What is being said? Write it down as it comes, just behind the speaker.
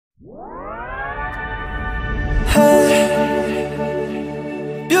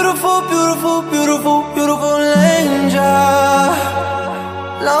Beautiful, beautiful, beautiful, beautiful angel.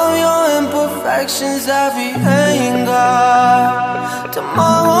 Love your imperfections, every anger.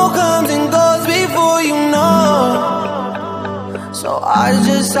 Tomorrow comes and goes before you know. So I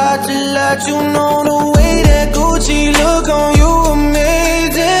just had to let you know the way that Gucci look on you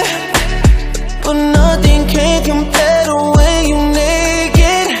amazing. But nothing can compare the way you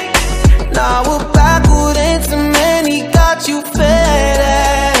naked. Now we're backward into man, he got you fed.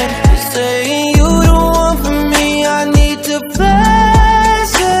 Saying you the one for me, I need to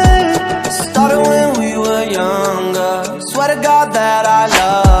pass it. Started when we were younger. Swear to God that I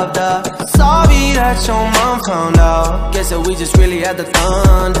loved her. Sorry that your mom found out. Guess that we just really had the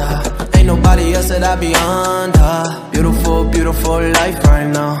thunder. Ain't nobody else that I be under. Beautiful, beautiful life right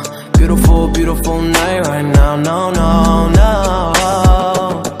now. Beautiful, beautiful night right now. No, no, no.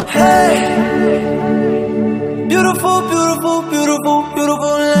 Hey, beautiful, beautiful, beautiful,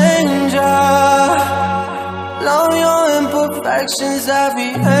 beautiful angel. Love your imperfections,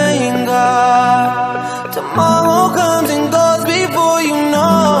 every anger. Tomorrow comes and goes before you know.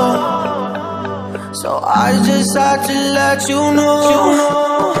 So I just had to let you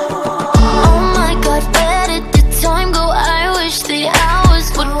know. Oh my God, where did the time go? I wish the hours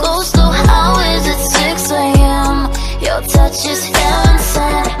would go slow. How is it 6 a.m.? Your touch is heaven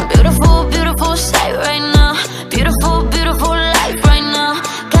sent. Beautiful, beautiful sight right now. Beautiful, beautiful life right now.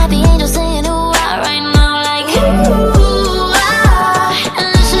 Got the angels saying ooh ah right now. Like ooh ah. And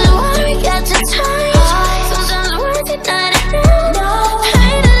this is why we got to touch. Sometimes words at night and now.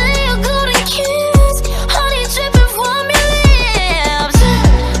 Hey, to lay a golden kiss. Honey dripping from your lips.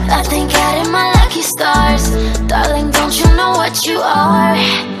 I thank God in my lucky stars. Darling, don't you know what you are?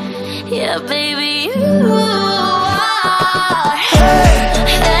 Yeah, baby, you are. Hey,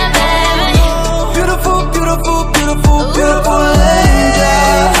 baby. Beautiful, beautiful, beautiful, beautiful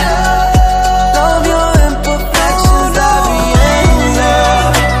angel. Love your imperfections, every anger.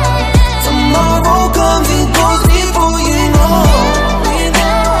 Tomorrow comes and goes before you know.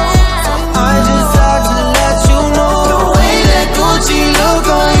 I just had to let you know the way that Gucci look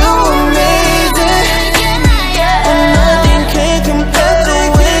on you amazing. And nothing can compare the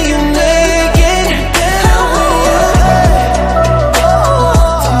way you naked.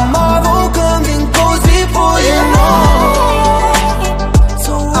 Tomorrow comes and goes before you know.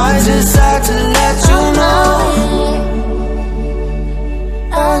 So I just had to let you know.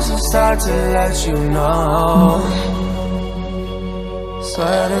 I just had to let you know.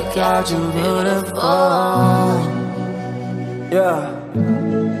 Swear to God, you're beautiful. Yeah.